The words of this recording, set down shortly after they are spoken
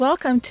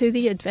Welcome to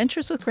the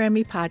Adventures with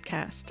Grammy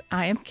podcast.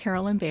 I am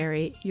Carolyn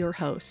Berry, your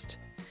host.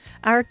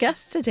 Our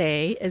guest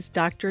today is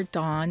Dr.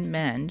 Dawn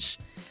Menge,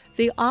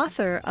 the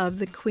author of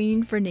the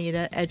Queen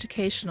Vernita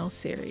educational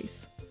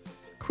series.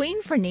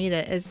 Queen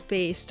Vernita is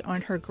based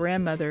on her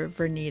grandmother,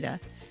 Vernita,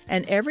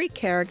 and every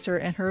character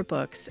in her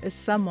books is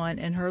someone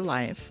in her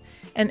life,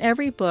 and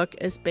every book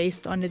is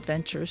based on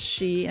adventures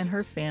she and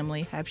her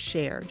family have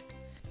shared.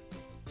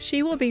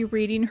 She will be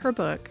reading her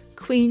book,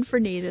 Queen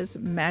Vernita's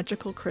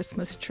Magical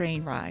Christmas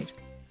Train Ride.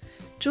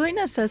 Join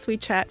us as we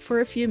chat for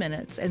a few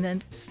minutes and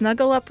then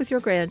snuggle up with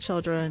your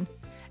grandchildren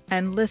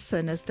and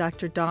listen as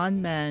Dr.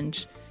 Dawn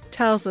Menge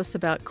tells us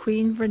about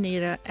Queen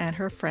Vernita and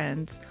her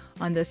friends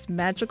on this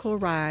magical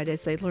ride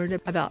as they learn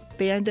about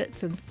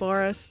bandits and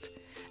forest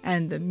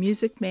and the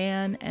Music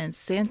Man and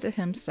Santa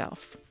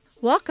himself.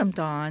 Welcome,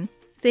 Dawn.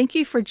 Thank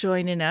you for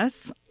joining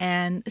us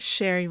and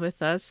sharing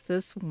with us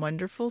this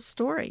wonderful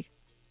story.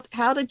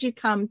 How did you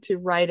come to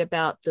write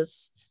about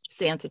this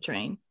Santa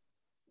train?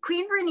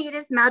 Queen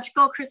Vernita's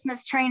Magical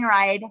Christmas Train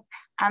Ride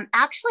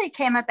actually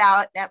came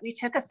about that we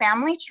took a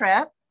family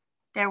trip.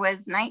 There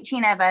was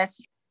 19 of us.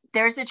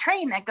 There's a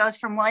train that goes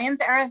from Williams,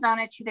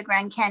 Arizona to the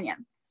Grand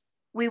Canyon.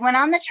 We went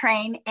on the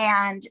train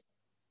and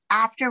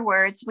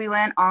afterwards we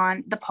went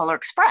on the Polar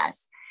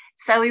Express.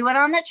 So we went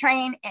on the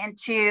train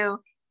into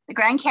the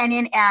Grand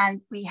Canyon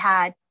and we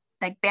had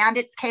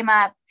bandits came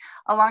up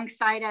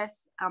alongside us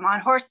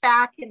on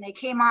horseback, and they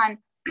came on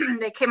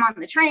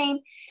the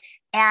train,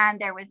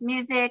 and there was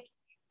music.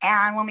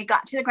 And when we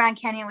got to the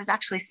Grand Canyon, it was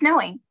actually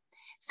snowing.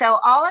 So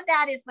all of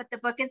that is what the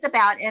book is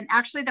about. And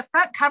actually the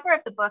front cover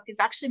of the book is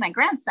actually my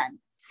grandson.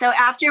 So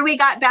after we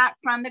got back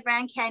from the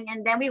Grand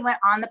Canyon, then we went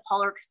on the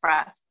Polar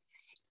Express,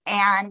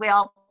 and we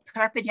all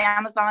put our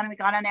pajamas on and we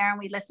got on there and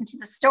we listened to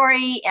the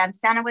story, and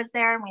Santa was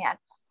there and we had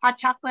hot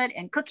chocolate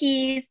and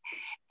cookies.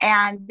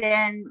 And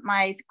then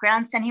my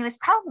grandson, he was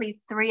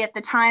probably 3 at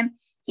the time,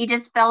 he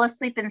just fell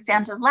asleep in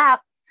Santa's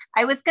lap.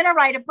 I was going to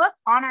write a book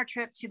on our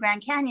trip to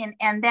Grand Canyon,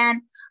 and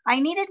then I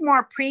needed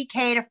more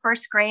pre-K to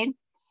first grade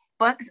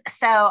books.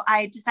 So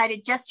I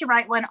decided just to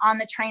write one on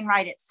the train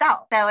ride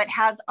itself. So it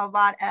has a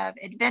lot of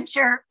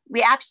adventure.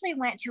 We actually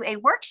went to a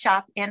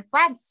workshop in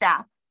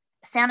Flagstaff,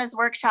 Santa's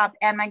workshop,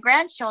 and my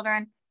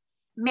grandchildren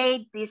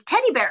made these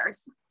teddy bears.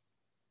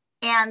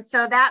 And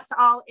so that's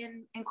all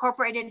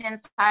incorporated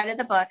inside of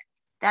the book.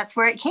 That's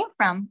where it came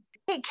from.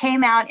 It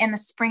came out in the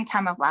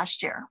springtime of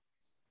last year.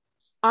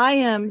 I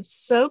am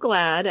so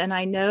glad, and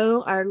I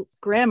know our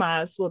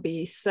grandmas will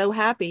be so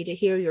happy to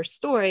hear your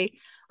story.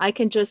 I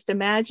can just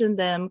imagine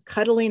them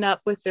cuddling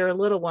up with their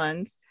little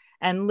ones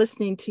and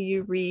listening to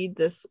you read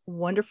this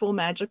wonderful,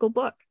 magical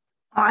book.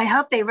 Oh, I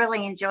hope they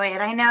really enjoy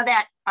it. I know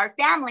that our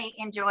family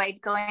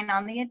enjoyed going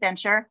on the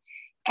adventure,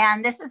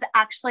 and this is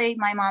actually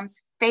my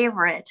mom's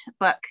favorite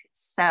book.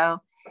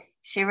 So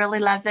she really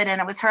loves it, and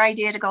it was her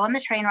idea to go on the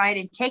train ride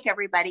and take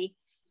everybody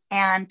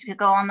and to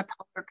go on the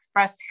Polar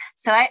Express.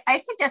 So I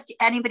suggest to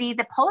anybody,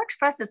 the Polar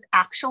Express is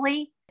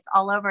actually, it's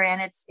all over,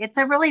 and it's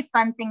a really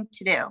fun thing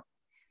to do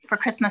for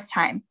Christmas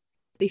time.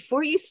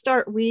 Before you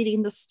start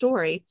reading the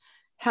story,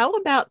 how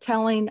about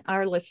telling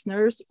our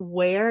listeners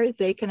where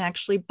they can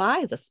actually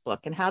buy this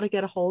book and how to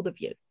get a hold of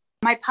you?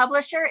 My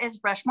publisher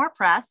is Rushmore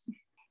Press,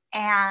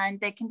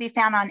 and they can be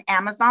found on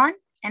Amazon.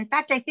 In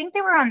fact, I think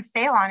they were on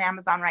sale on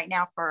Amazon right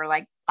now for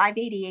like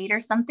 $5.88 or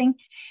something.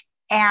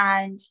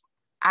 And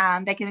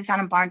they can be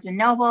found in Barnes &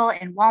 Noble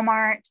and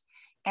Walmart.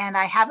 And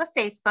I have a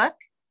Facebook,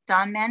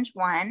 Dawn Menge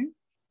 1,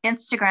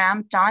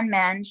 Instagram, Dawn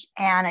Menge,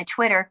 and a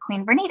Twitter,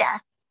 Queen Vernita.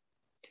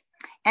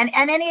 And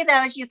any of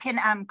those, you can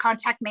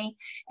contact me,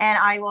 and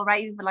I will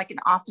write you like an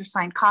author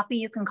signed copy.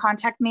 You can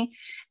contact me.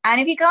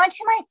 And if you go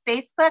into my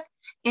Facebook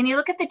and you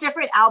look at the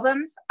different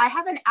albums, I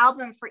have an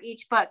album for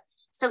each book.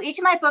 So each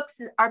of my books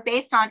are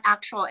based on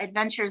actual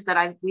adventures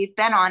that we've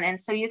been on. And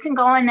so you can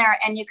go in there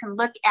and you can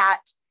look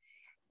at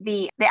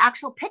the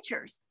actual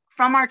pictures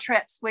from our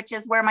trips, which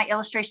is where my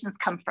illustrations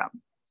come from.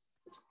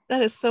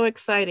 That is so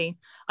exciting.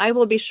 I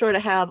will be sure to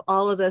have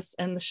all of this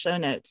in the show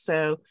notes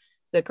so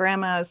the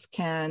grandmas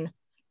can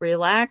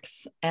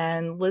relax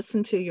and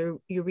listen to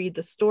you read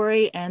the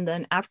story, and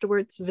then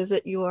afterwards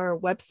visit your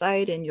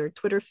website and your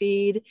Twitter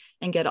feed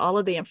and get all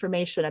of the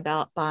information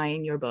about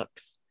buying your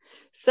books.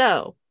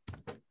 So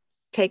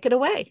take it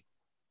away.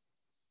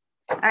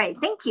 All right,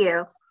 thank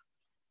you.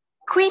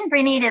 Queen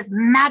Vernita's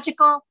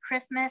Magical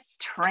Christmas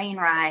Train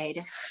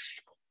Ride.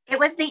 It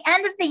was the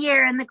end of the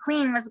year, and the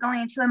Queen was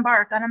going to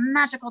embark on a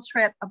magical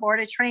trip aboard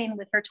a train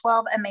with her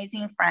 12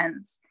 amazing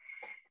friends.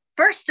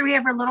 First, 3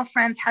 of her little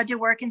friends had to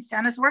work in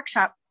Santa's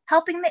workshop,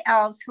 helping the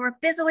elves who were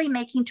busily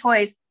making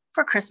toys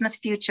for Christmas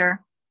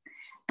future.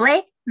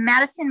 Blake,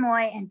 Madison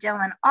Moy, and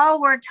Dylan all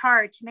worked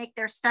hard to make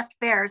their stuffed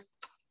bears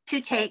to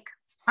take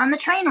on the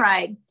train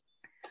ride.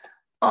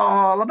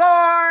 All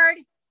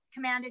aboard,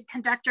 commanded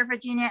conductor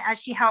Virginia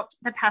as she helped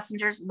the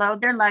passengers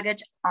load their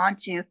luggage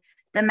onto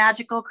the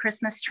magical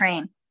Christmas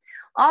train.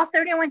 All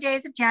 31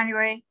 days of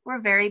January were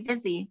very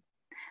busy.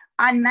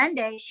 On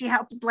Monday, she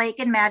helped Blake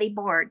and Maddie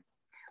board.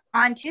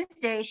 On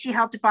Tuesday, she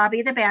helped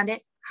Bobby the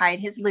Bandit hide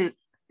his loot.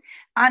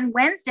 On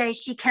Wednesday,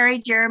 she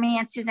carried Jeremy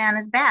and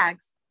Susanna's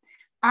bags.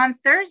 On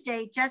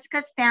Thursday,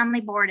 Jessica's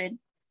family boarded.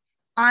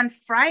 On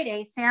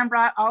Friday, Sam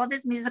brought all of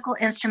his musical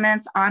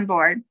instruments on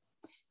board.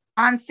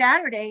 On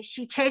Saturday,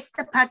 she chased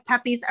the Pug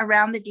puppies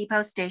around the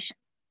depot station.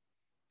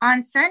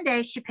 On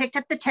Sunday, she picked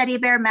up the teddy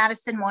bear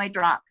Madison Moy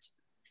dropped.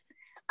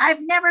 I've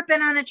never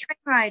been on a train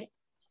ride.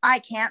 I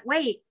can't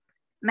wait,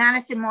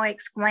 Madison Moy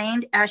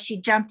exclaimed as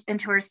she jumped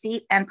into her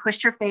seat and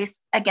pushed her face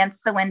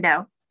against the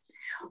window.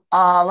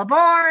 All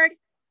aboard,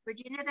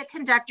 Virginia the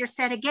conductor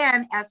said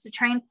again as the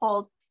train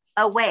pulled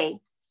away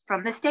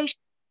from the station.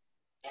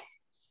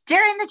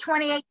 During the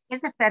 28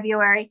 days of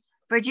February,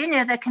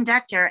 Virginia the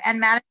conductor and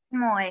Madison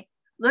Moy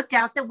looked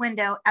out the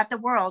window at the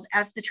world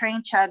as the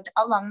train chugged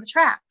along the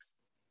tracks.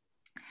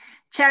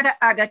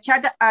 Chugga,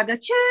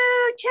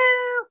 choo,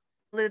 choo,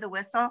 blew the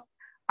whistle.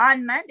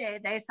 On Monday,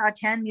 they saw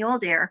 10 mule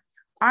deer.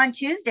 On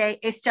Tuesday,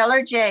 a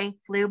Steller jay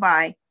flew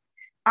by.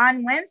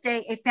 On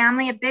Wednesday, a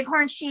family of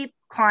bighorn sheep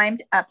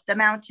climbed up the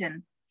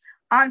mountain.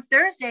 On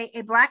Thursday,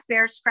 a black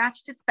bear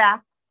scratched its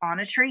back on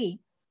a tree.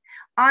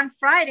 On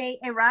Friday,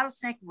 a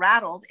rattlesnake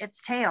rattled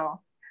its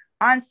tail.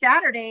 On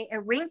Saturday,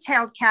 a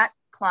ring-tailed cat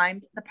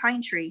climbed the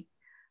pine tree.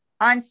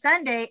 On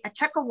Sunday, a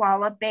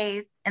chuckawalla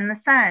bathed in the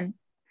sun.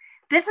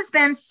 This has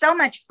been so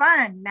much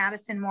fun,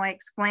 Madison Moy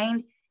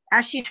explained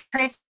as she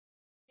traced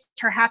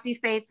her happy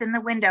face in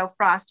the window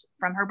frost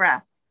from her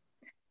breath.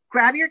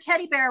 Grab your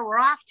teddy bear. We're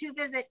off to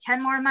visit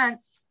 10 more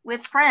months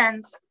with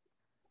friends.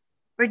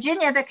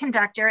 Virginia, the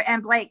conductor,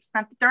 and Blake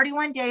spent the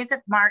 31 days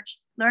of March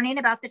learning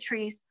about the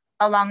trees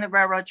along the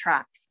railroad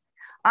tracks.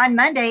 On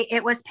Monday,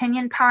 it was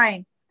pinyon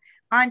pine.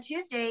 On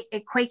Tuesday, a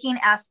quaking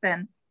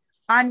aspen.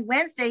 On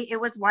Wednesday, it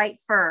was white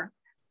fir.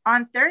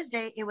 On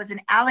Thursday, it was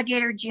an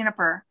alligator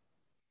juniper.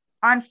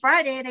 On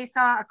Friday, they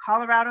saw a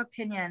Colorado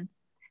pinyon.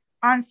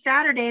 On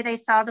Saturday, they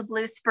saw the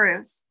blue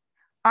spruce.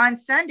 On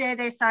Sunday,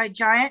 they saw a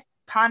giant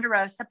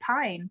ponderosa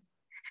pine.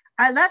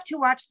 I love to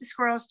watch the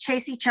squirrels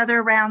chase each other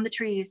around the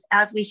trees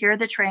as we hear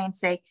the train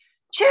say,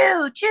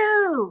 choo,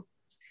 choo.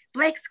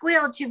 Blake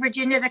squealed to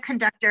Virginia, the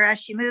conductor, as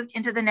she moved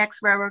into the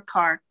next railroad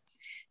car.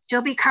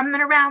 She'll be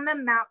coming around the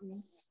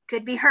mountain,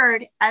 could be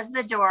heard as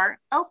the door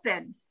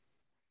opened.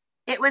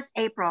 It was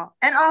April,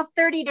 and all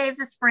 30 days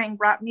of spring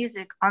brought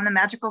music on the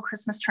magical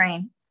Christmas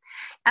train.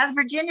 As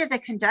Virginia, the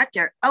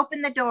conductor,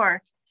 opened the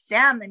door,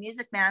 Sam, the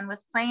music man,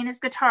 was playing his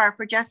guitar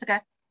for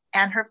Jessica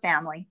and her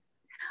family.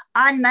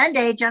 On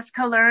Monday,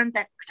 Jessica learned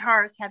that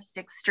guitars have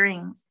 6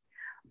 strings.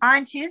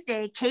 On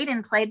Tuesday,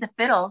 Caden played the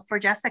fiddle for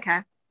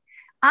Jessica.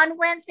 On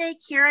Wednesday,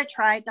 Kira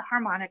tried the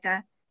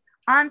harmonica.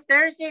 On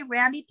Thursday,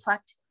 Randy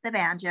plucked the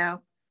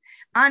banjo.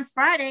 On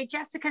Friday,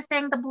 Jessica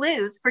sang the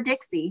blues for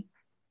Dixie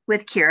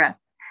with Kira.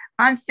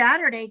 On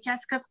Saturday,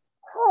 Jessica's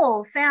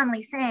whole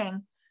family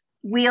sang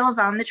Wheels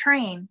on the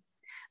Train.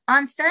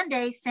 On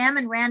Sunday, Sam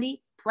and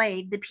Randy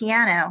played the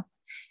piano.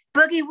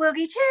 Boogie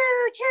woogie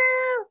choo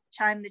choo,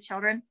 chimed the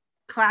children,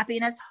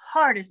 clapping as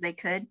hard as they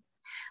could.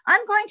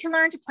 I'm going to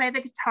learn to play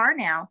the guitar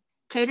now,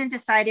 Caden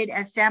decided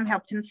as Sam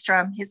helped him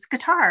strum his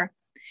guitar.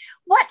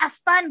 What a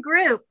fun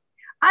group.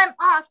 I'm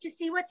off to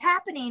see what's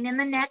happening in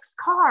the next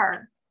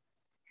car.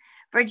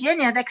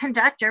 Virginia, the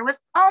conductor, was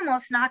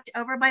almost knocked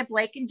over by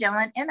Blake and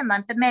Dylan in the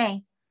month of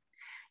May.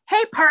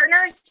 Hey,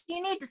 partners,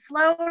 you need to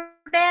slow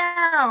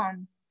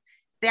down.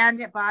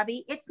 Bandit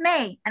Bobby, it's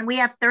May, and we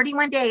have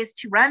 31 days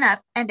to run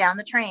up and down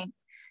the train.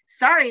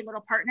 Sorry,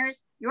 little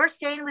partners, you're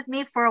staying with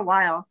me for a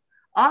while.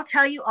 I'll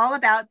tell you all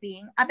about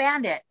being a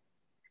bandit.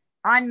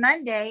 On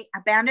Monday,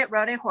 a bandit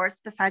rode a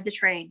horse beside the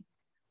train.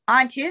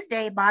 On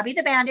Tuesday, Bobby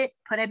the bandit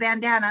put a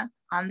bandana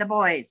on the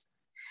boys.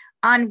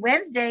 On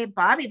Wednesday,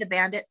 Bobby the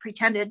bandit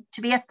pretended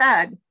to be a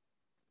thug.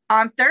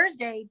 On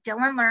Thursday,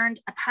 Dylan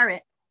learned a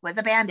pirate was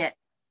a bandit.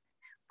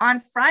 On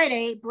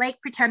Friday,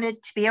 Blake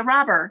pretended to be a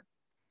robber.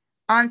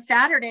 On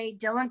Saturday,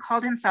 Dylan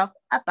called himself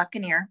a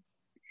buccaneer.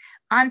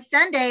 On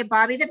Sunday,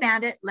 Bobby the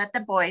bandit let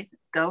the boys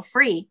go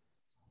free.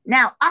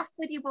 Now off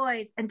with you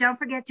boys, and don't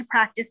forget to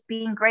practice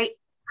being great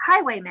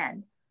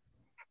highwaymen.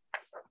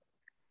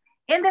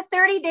 In the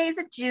 30 days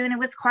of June, it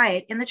was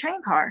quiet in the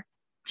train car.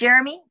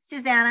 Jeremy,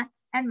 Susanna,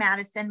 and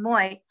Madison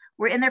Moy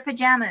were in their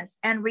pajamas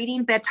and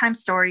reading bedtime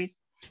stories.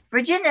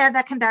 Virginia,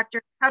 the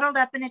conductor, huddled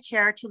up in a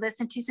chair to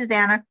listen to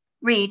Susanna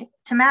read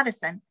to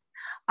Madison.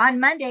 On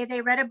Monday,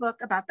 they read a book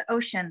about the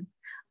ocean.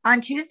 On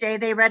Tuesday,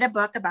 they read a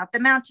book about the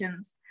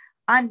mountains.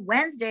 On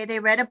Wednesday, they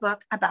read a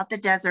book about the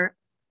desert.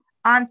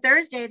 On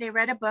Thursday, they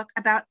read a book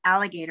about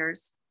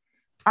alligators.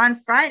 On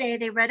Friday,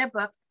 they read a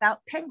book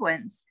about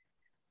penguins.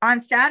 On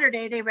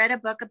Saturday, they read a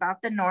book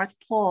about the North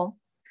Pole.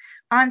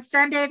 On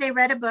Sunday, they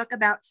read a book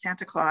about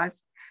Santa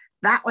Claus.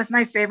 That was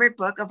my favorite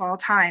book of all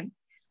time.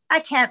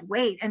 I can't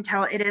wait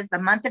until it is the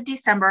month of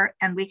December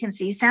and we can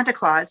see Santa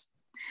Claus.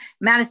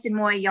 Madison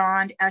Moy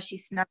yawned as she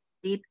snuggled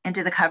deep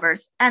into the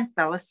covers and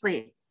fell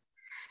asleep.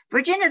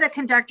 Virginia, the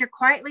conductor,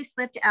 quietly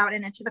slipped out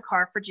and into the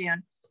car for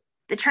June.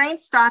 The train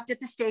stopped at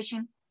the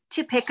station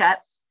to pick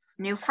up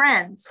new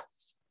friends.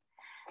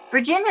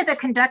 Virginia, the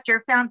conductor,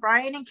 found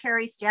Brian and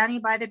Carrie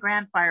standing by the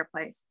grand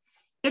fireplace.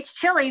 It's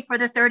chilly for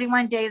the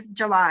 31 days of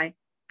July.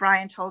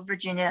 Brian told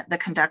Virginia, the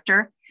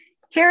conductor.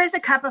 Here is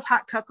a cup of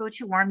hot cocoa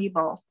to warm you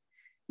both.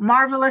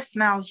 Marvelous,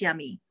 smells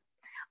yummy.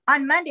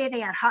 On Monday, they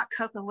had hot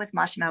cocoa with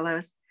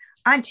marshmallows.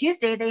 On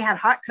Tuesday, they had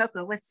hot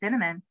cocoa with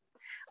cinnamon.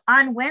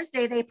 On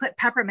Wednesday, they put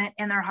peppermint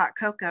in their hot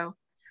cocoa.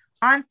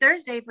 On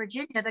Thursday,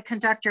 Virginia, the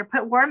conductor,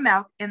 put warm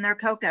milk in their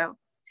cocoa.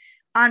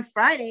 On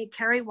Friday,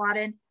 Carrie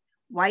wanted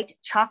white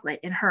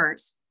chocolate in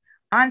hers.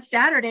 On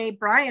Saturday,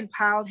 Brian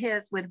piled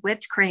his with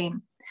whipped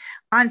cream.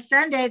 On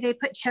Sunday, they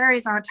put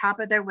cherries on top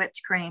of their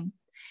whipped cream.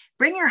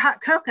 Bring your hot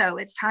cocoa.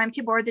 It's time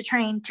to board the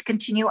train to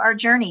continue our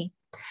journey.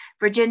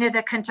 Virginia,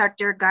 the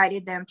conductor,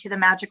 guided them to the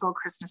magical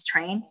Christmas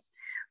train.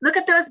 Look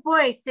at those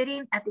boys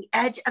sitting at the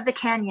edge of the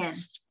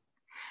canyon.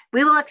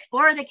 We will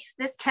explore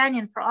this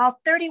canyon for all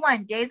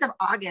 31 days of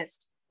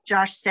August,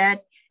 Josh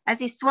said as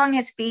he swung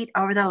his feet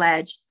over the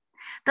ledge.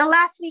 The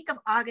last week of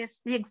August,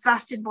 the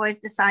exhausted boys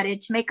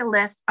decided to make a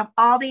list of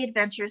all the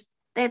adventures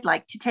they'd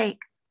like to take.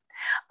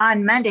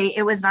 On Monday,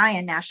 it was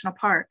Zion National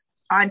Park.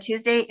 On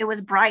Tuesday, it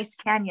was Bryce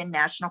Canyon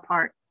National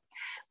Park.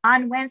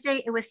 On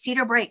Wednesday, it was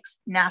Cedar Breaks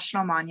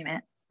National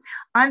Monument.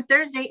 On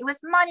Thursday, it was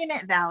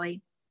Monument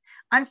Valley.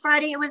 On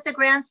Friday, it was the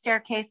Grand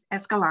Staircase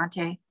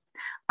Escalante.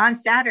 On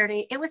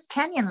Saturday, it was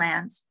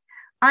Canyonlands.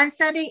 On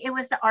Sunday, it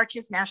was the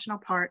Arches National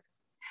Park.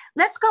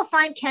 Let's go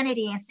find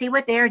Kennedy and see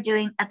what they are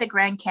doing at the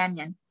Grand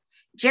Canyon.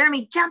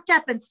 Jeremy jumped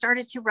up and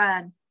started to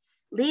run.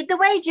 Lead the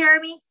way,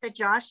 Jeremy, said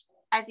Josh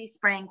as he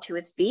sprang to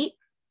his feet.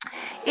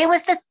 It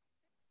was the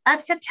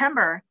of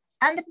September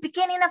and the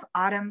beginning of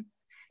autumn.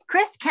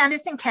 Chris,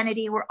 Candace, and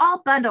Kennedy were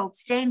all bundled,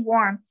 staying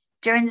warm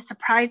during the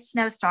surprise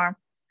snowstorm,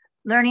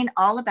 learning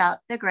all about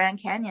the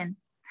Grand Canyon.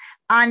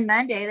 On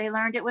Monday, they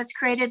learned it was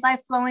created by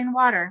flowing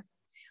water.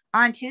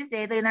 On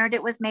Tuesday, they learned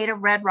it was made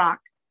of red rock.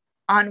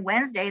 On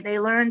Wednesday, they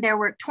learned there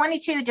were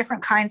 22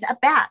 different kinds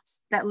of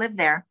bats that lived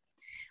there.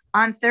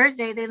 On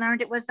Thursday, they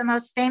learned it was the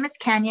most famous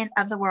canyon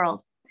of the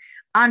world.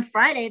 On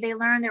Friday, they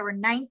learned there were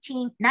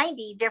 90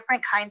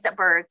 different kinds of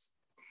birds.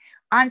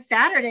 On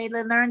Saturday,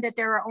 they learned that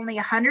there were only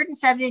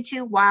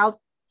 172 wild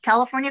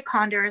California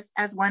condors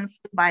as one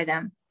flew by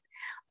them.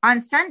 On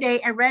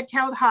Sunday, a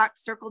red-tailed hawk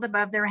circled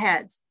above their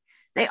heads.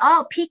 They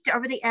all peeked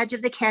over the edge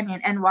of the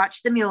canyon and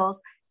watched the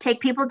mules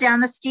take people down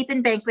the steep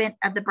embankment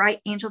of the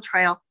Bright Angel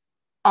Trail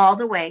all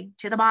the way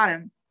to the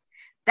bottom.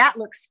 That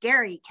looks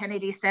scary,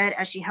 Kennedy said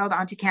as she held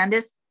on to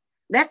Candace.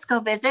 Let's go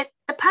visit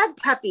the pug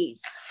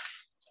puppies.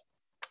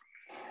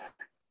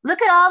 Look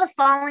at all the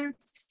falling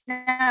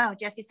snow,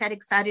 Jesse said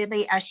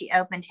excitedly as she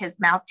opened his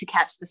mouth to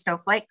catch the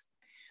snowflakes.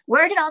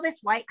 Where did all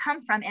this white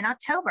come from in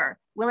October?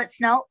 Will it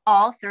snow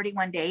all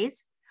 31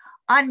 days?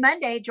 On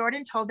Monday,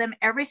 Jordan told them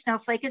every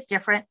snowflake is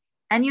different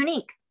and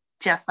unique,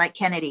 just like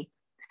Kennedy.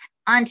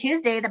 On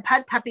Tuesday, the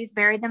pug puppies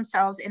buried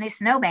themselves in a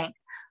snowbank.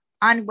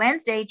 On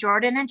Wednesday,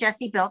 Jordan and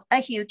Jesse built a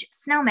huge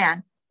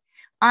snowman.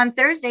 On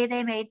Thursday,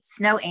 they made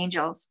snow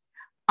angels.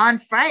 On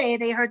Friday,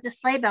 they heard the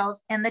sleigh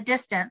bells in the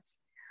distance.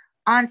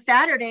 On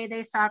Saturday,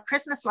 they saw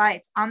Christmas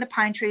lights on the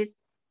pine trees,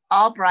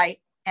 all bright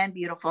and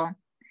beautiful.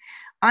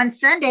 On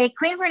Sunday,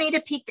 Queen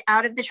Vernita peeked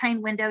out of the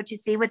train window to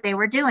see what they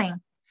were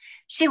doing.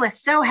 She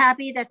was so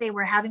happy that they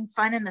were having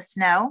fun in the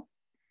snow.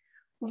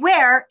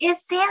 Where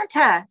is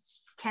Santa?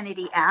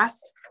 Kennedy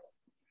asked.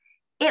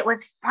 It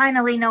was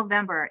finally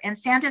November, and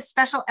Santa's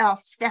special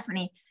elf,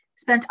 Stephanie,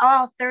 spent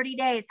all 30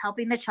 days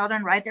helping the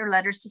children write their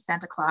letters to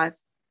Santa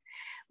Claus.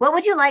 What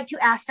would you like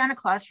to ask Santa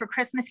Claus for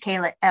Christmas,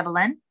 Kayla,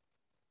 Evelyn?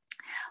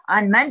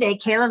 On Monday,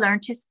 Kayla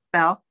learned to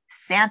spell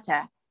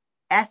Santa,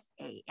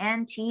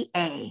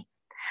 S-A-N-T-A.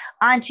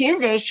 On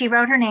Tuesday, she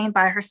wrote her name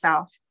by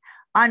herself.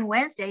 On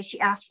Wednesday, she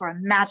asked for a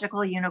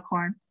magical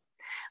unicorn.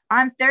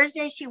 On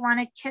Thursday, she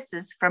wanted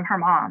kisses from her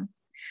mom.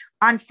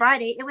 On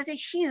Friday, it was a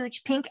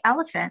huge pink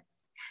elephant.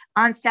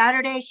 On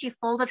Saturday, she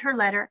folded her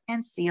letter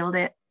and sealed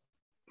it.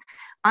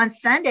 On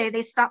Sunday,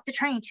 they stopped the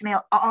train to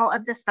mail all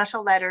of the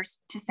special letters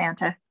to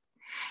Santa.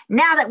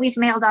 Now that we've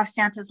mailed off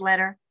Santa's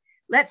letter,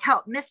 let's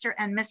help Mr.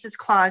 and Mrs.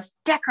 Claus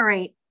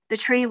decorate the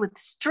tree with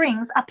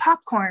strings of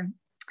popcorn.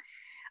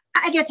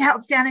 I get to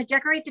help Santa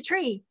decorate the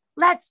tree.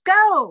 Let's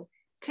go,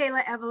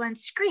 Kayla Evelyn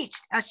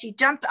screeched as she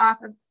jumped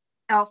off of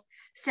Elf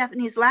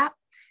Stephanie's lap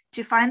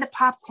to find the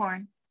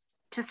popcorn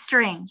to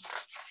string.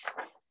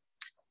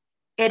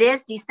 It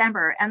is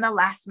December and the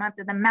last month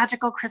of the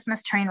magical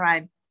Christmas train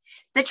ride.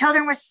 The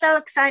children were so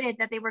excited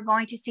that they were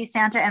going to see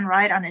Santa and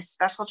ride on his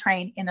special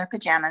train in their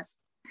pajamas.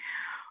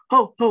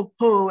 Ho, ho,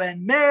 ho,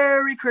 and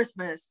Merry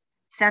Christmas,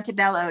 Santa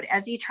bellowed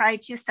as he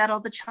tried to settle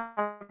the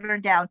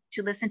children down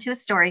to listen to a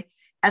story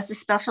as the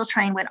special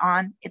train went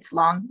on its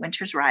long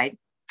winter's ride.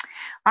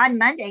 On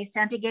Monday,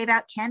 Santa gave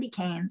out candy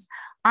canes.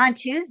 On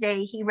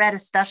Tuesday, he read a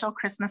special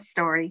Christmas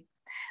story.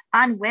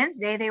 On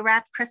Wednesday, they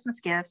wrapped Christmas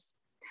gifts.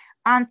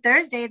 On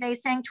Thursday, they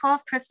sang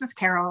 12 Christmas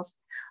carols.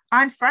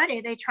 On Friday,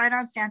 they tried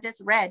on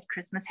Santa's red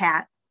Christmas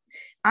hat.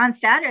 On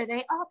Saturday,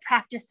 they all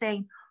practiced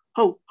saying,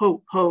 ho,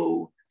 ho,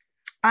 ho.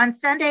 On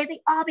Sunday, they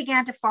all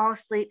began to fall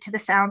asleep to the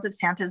sounds of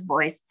Santa's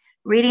voice,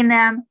 reading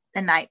them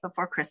the night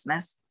before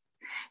Christmas.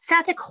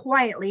 Santa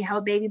quietly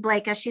held baby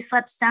Blake as she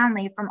slept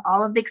soundly from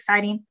all of the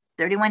exciting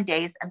 31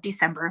 days of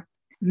December.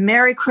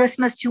 Merry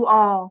Christmas to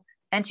all,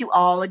 and to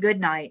all a good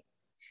night.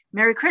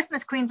 Merry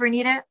Christmas, Queen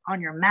Vernita, on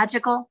your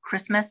magical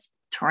Christmas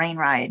train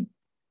ride.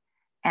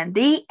 And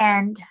the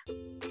end.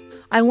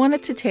 I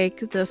wanted to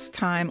take this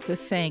time to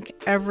thank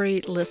every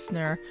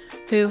listener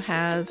who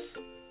has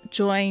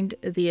joined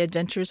the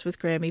Adventures with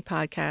Grammy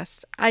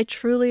podcast. I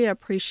truly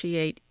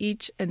appreciate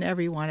each and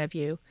every one of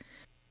you.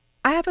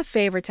 I have a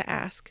favor to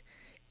ask.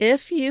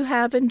 If you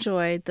have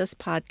enjoyed this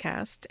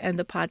podcast and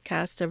the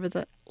podcast over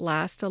the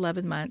last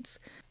 11 months,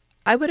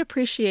 I would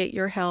appreciate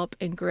your help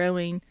in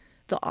growing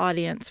the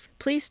audience.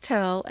 Please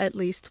tell at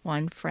least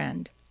one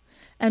friend.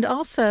 And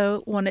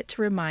also wanted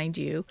to remind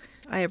you,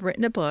 I have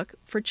written a book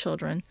for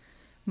children,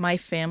 My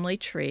Family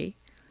Tree.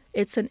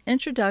 It's an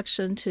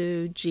introduction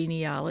to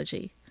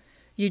genealogy.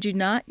 You do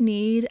not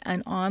need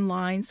an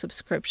online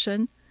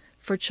subscription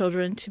for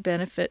children to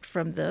benefit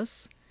from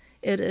this.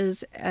 It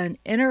is an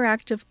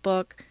interactive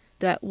book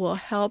that will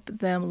help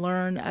them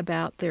learn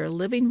about their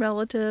living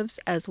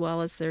relatives as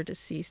well as their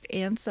deceased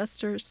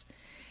ancestors,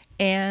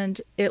 and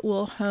it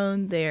will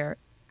hone their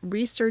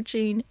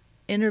researching,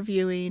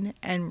 interviewing,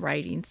 and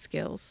writing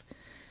skills.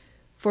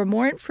 For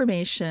more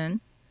information,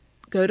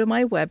 go to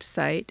my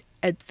website,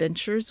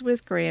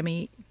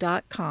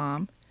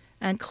 adventureswithgrammy.com,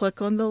 and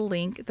click on the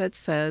link that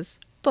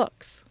says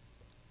Books.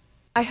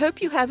 I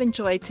hope you have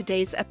enjoyed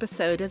today's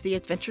episode of the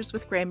Adventures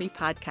with Grammy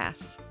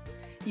podcast.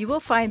 You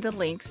will find the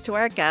links to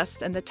our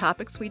guests and the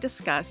topics we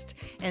discussed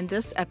in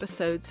this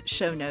episode's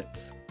show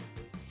notes.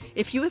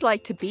 If you would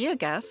like to be a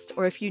guest,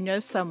 or if you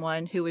know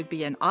someone who would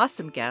be an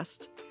awesome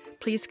guest,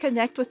 please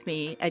connect with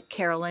me at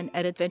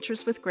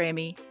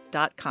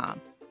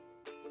Carolyn@adventureswithgrammy.com.